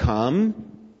can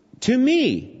come to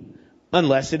me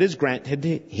unless it is granted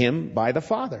to him by the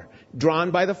Father,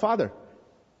 drawn by the Father.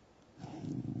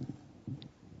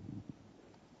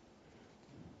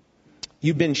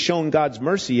 You've been shown God's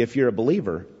mercy if you're a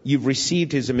believer. You've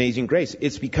received His amazing grace.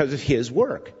 It's because of His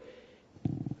work.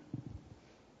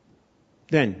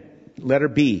 Then, letter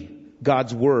B,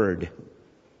 God's Word.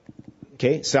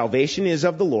 Okay, salvation is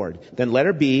of the Lord. Then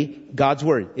letter B, God's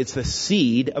Word. It's the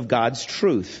seed of God's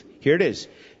truth. Here it is.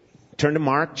 Turn to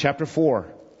Mark chapter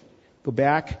 4. Go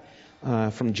back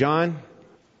from John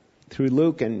through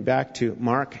Luke and back to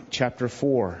Mark chapter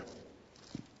 4.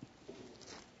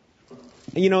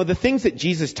 You know, the things that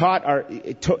Jesus taught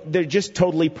they're just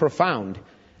totally profound.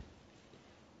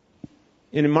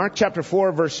 In Mark chapter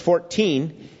 4, verse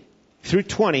 14 through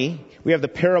 20, we have the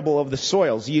parable of the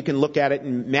soils. You can look at it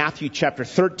in Matthew chapter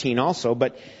 13 also,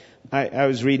 but I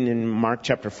was reading in Mark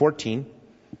chapter 14.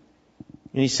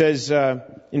 And he says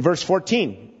in verse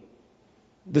 14,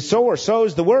 the sower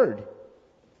sows the word.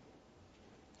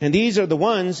 And these are the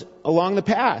ones along the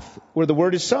path where the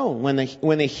word is sown.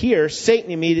 When they hear,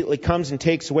 Satan immediately comes and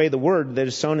takes away the word that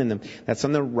is sown in them. That's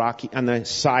on the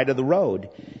side of the road.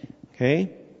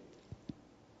 Okay?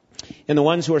 And the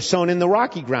ones who are sown in the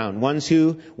rocky ground, ones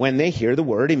who, when they hear the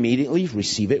word, immediately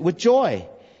receive it with joy.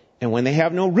 And when they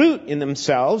have no root in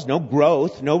themselves, no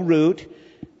growth, no root,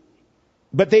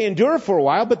 but they endure for a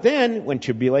while, but then, when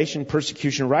tribulation,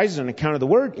 persecution arises on account of the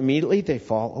word, immediately they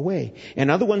fall away.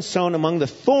 And other ones sown among the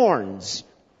thorns,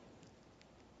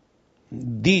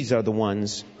 these are the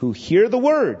ones who hear the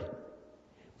word,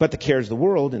 but the cares of the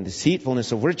world and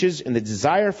deceitfulness of riches and the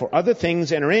desire for other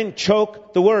things enter in,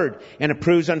 choke the word, and it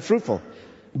proves unfruitful.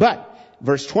 But,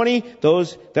 verse 20,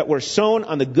 those that were sown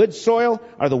on the good soil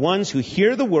are the ones who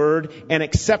hear the word and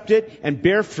accept it and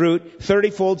bear fruit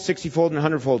 30-fold, 60-fold, and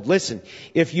 100-fold. Listen,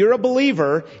 if you're a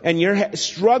believer and you're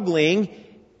struggling,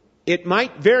 it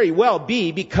might very well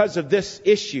be because of this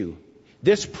issue,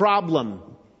 this problem.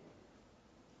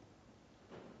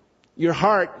 Your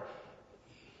heart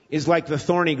is like the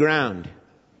thorny ground.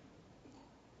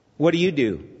 What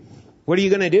do? What are you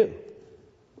going to do?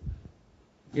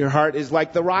 Your heart is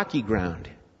like the rocky ground.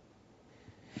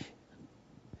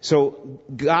 So,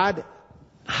 God,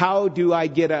 how do I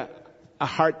get a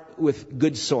heart with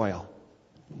good soil?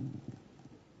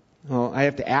 Well, I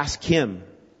have to ask Him.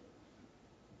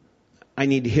 I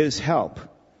need His help.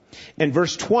 And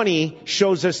verse 20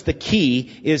 shows us the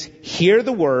key is hear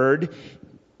the word,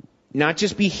 not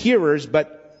just be hearers,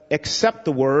 but accept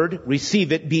the word,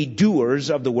 receive it, be doers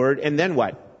of the word, and then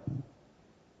what?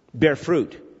 Bear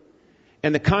fruit.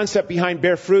 And the concept behind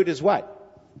bear fruit is what?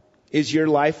 Is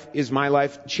my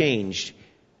life changed?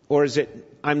 Or is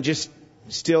it, I'm just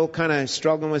still kind of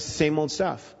struggling with the same old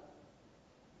stuff?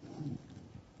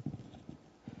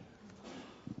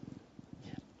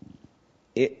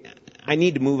 I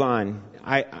need to move on.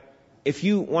 If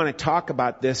you want to talk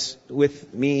about this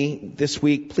with me this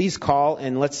week, please call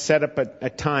and let's set up a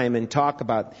time and talk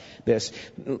about this.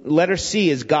 Letter C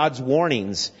is God's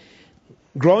warnings.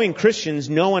 Growing Christians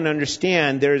know and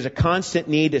understand there is a constant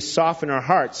need to soften our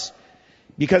hearts.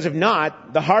 Because if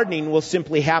not, the hardening will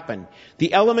simply happen.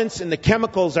 The elements and the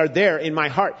chemicals are there in my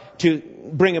heart to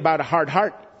bring about a hard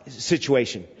heart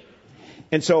situation.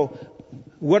 And so,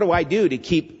 what do I do to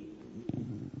keep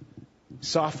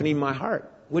softening my heart?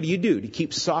 What do you do to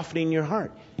keep softening your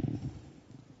heart?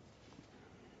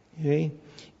 Okay?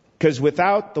 Because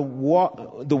without the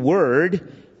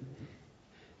word,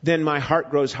 then my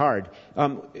heart grows hard.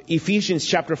 Ephesians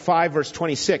chapter 5 verse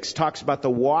 26 talks about the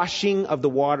washing of the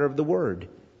water of the word.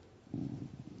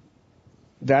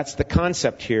 That's the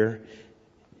concept here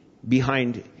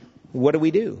behind what do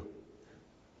we do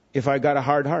if I got a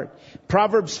hard heart.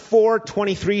 Proverbs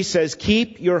 4:23 says,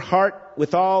 keep your heart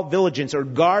with all diligence, or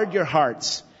guard your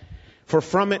hearts, for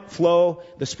from it flow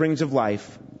the springs of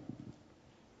life.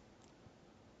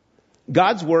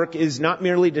 God's work is not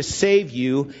merely to save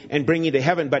you and bring you to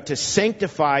heaven, but to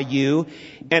sanctify you,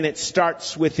 and it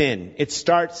starts within. It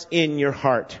starts in your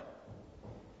heart.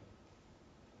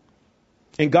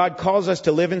 And God calls us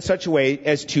to live in such a way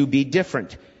as to be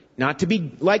different. Not to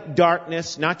be like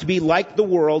darkness, not to be like the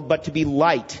world, but to be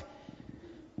light.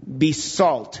 Be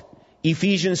salt.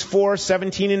 Ephesians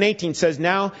 4:17 and 18 says,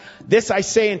 now this I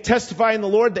say and testify in the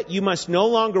Lord, that you must no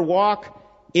longer walk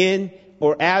in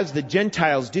or as the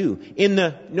Gentiles do, in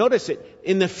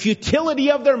the futility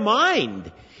of their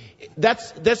mind.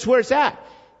 That's where it's at.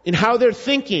 In how they're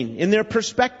thinking, in their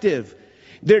perspective.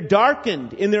 They're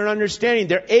darkened in their understanding.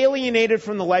 They're alienated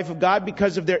from the life of God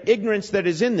because of their ignorance that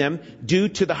is in them due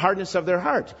to the hardness of their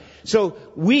heart. So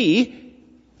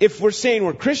if we're saying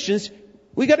we're Christians,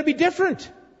 we got to be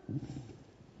different.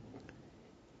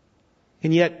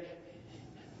 And yet,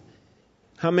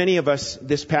 how many of us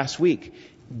this past week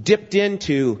dipped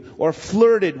into or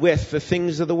flirted with the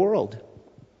things of the world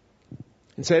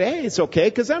and said, hey, it's okay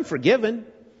because I'm forgiven.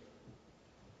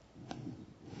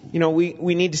 You know,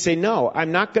 we need to say, no,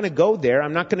 I'm not going to go there.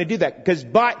 I'm not going to do that. Because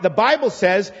the Bible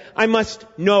says I must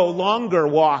no longer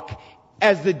walk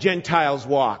as the Gentiles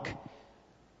walk.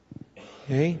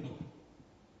 Okay?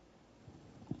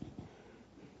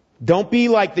 Don't be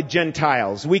like the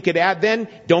Gentiles. We could add then,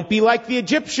 don't be like the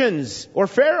Egyptians or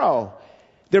Pharaoh.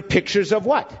 They're pictures of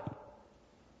what?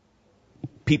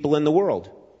 People in the world.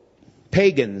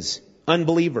 Pagans,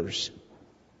 unbelievers.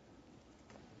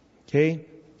 Okay?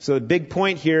 So the big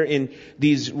point here in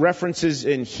these references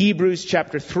in Hebrews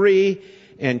chapter 3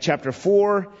 and chapter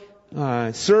 4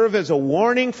 serve as a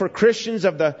warning for Christians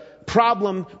of the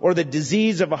problem or the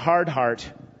disease of a hard heart.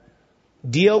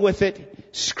 Deal with it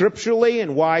scripturally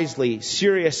and wisely,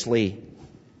 seriously.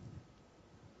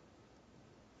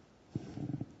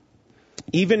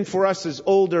 Even for us as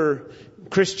older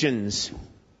Christians,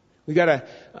 we gotta,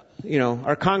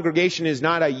 our congregation is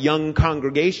not a young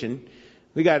congregation.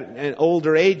 We got an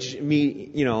older age,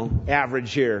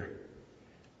 average here.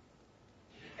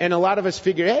 And a lot of us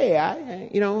figure, hey,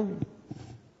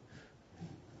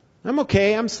 I'm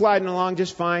okay. I'm sliding along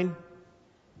just fine.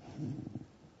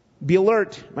 Be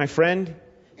alert, my friend.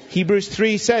 Hebrews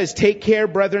 3 says, take care,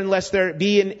 brethren, lest there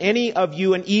be in any of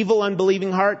you an evil,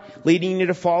 unbelieving heart, leading you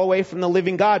to fall away from the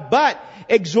living God. But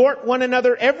exhort one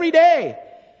another every day,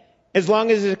 as long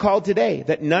as it is called today,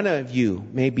 that none of you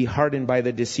may be hardened by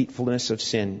the deceitfulness of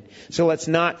sin. So let's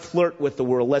not flirt with the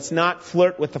world. Let's not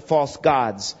flirt with the false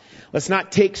gods. Let's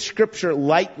not take Scripture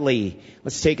lightly.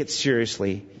 Let's take it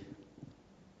seriously.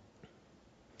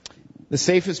 The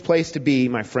safest place to be,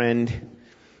 my friend,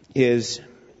 is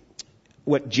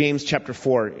what James chapter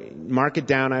 4, mark it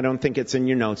down, I don't think it's in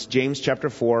your notes. James chapter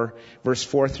 4, verse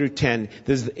 4 through 10.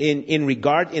 This is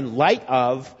in light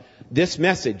of this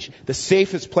message, the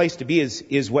safest place to be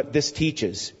is what this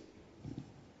teaches.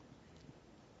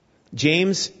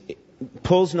 James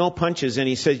pulls no punches and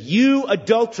he says, you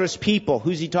adulterous people.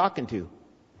 Who's he talking to?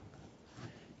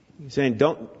 He's saying,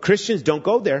 Christians, don't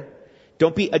go there.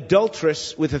 Don't be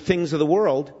adulterous with the things of the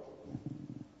world.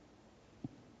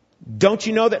 Don't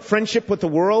you know that friendship with the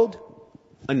world,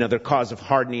 another cause of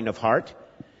hardening of heart,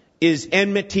 is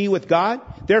enmity with God?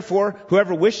 Therefore,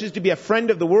 whoever wishes to be a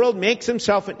friend of the world makes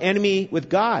himself an enemy with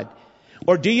God.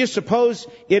 Or do you suppose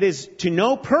it is to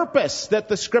no purpose that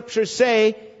the Scriptures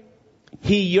say,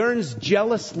 He yearns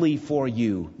jealously for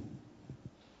you?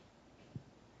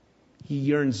 He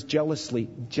yearns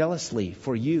jealously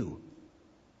for you.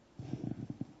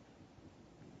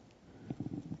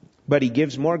 But He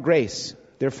gives more grace.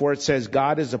 Therefore it says,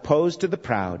 God is opposed to the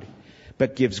proud,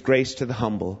 but gives grace to the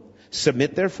humble.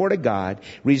 Submit therefore to God.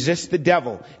 Resist the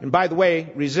devil. And by the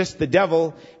way, resist the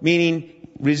devil, meaning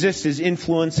resist his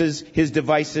influences, his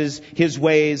devices, his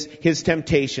ways, his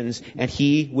temptations, and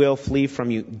he will flee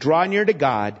from you. Draw near to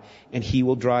God, and He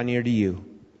will draw near to you.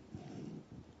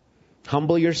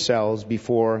 Humble yourselves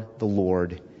before the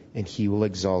Lord, and He will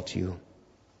exalt you.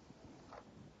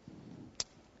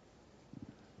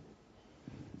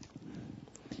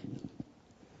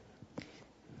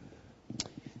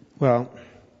 Well,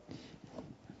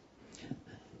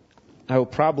 I will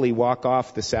probably walk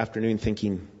off this afternoon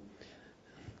thinking,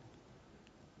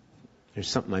 there's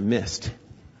something I missed.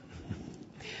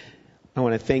 I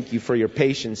want to thank you for your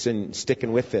patience in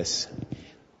sticking with this.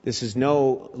 This is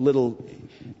no little,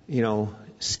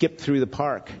 skip through the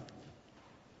park.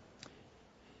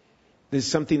 This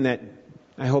is something that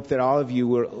I hope that all of you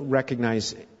will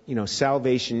recognize,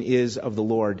 salvation is of the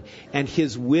Lord. And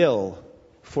His will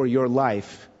for your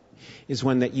life is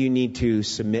one that you need to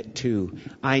submit to.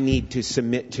 I need to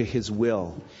submit to His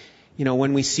will.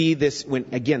 When we see this,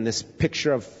 this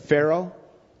picture of Pharaoh,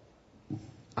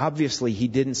 obviously he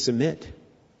didn't submit.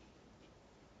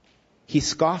 He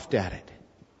scoffed at it.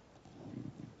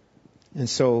 And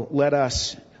so let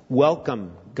us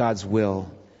welcome God's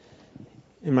will.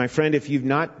 And my friend, if you've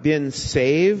not been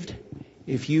saved,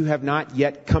 if you have not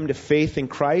yet come to faith in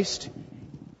Christ,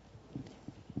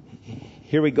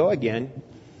 here we go again.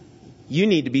 You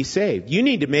need to be saved. You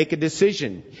need to make a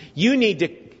decision. You need to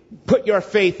put your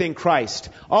faith in Christ.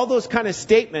 All those kind of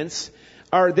statements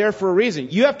are there for a reason.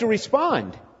 You have to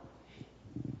respond.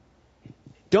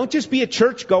 Don't just be a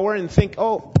churchgoer and think,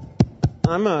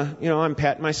 I'm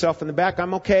patting myself in the back.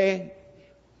 I'm okay.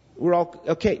 We're all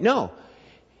okay. No.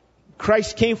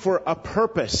 Christ came for a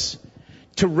purpose,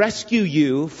 to rescue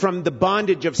you from the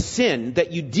bondage of sin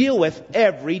that you deal with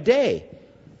every day.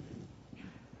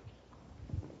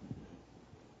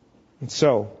 And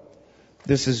so,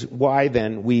 this is why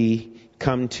then we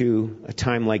come to a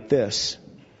time like this,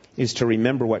 is to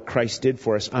remember what Christ did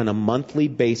for us on a monthly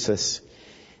basis.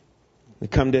 We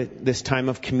come to this time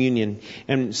of communion.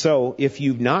 And so, if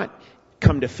you've not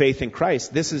come to faith in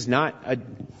Christ, this is not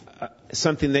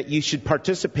something that you should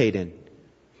participate in.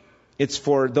 It's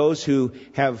for those who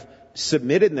have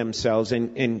submitted themselves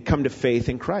and come to faith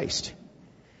in Christ.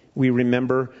 We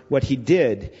remember what He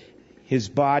did. His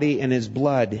body and His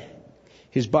blood.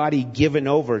 His body given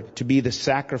over to be the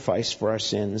sacrifice for our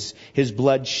sins. His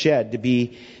blood shed to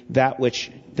be that which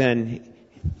then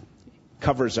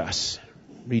covers us,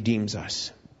 redeems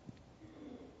us.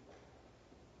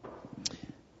 I'd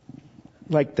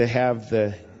like to have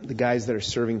the guys that are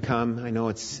serving come. I know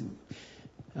it's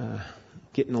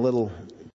getting a little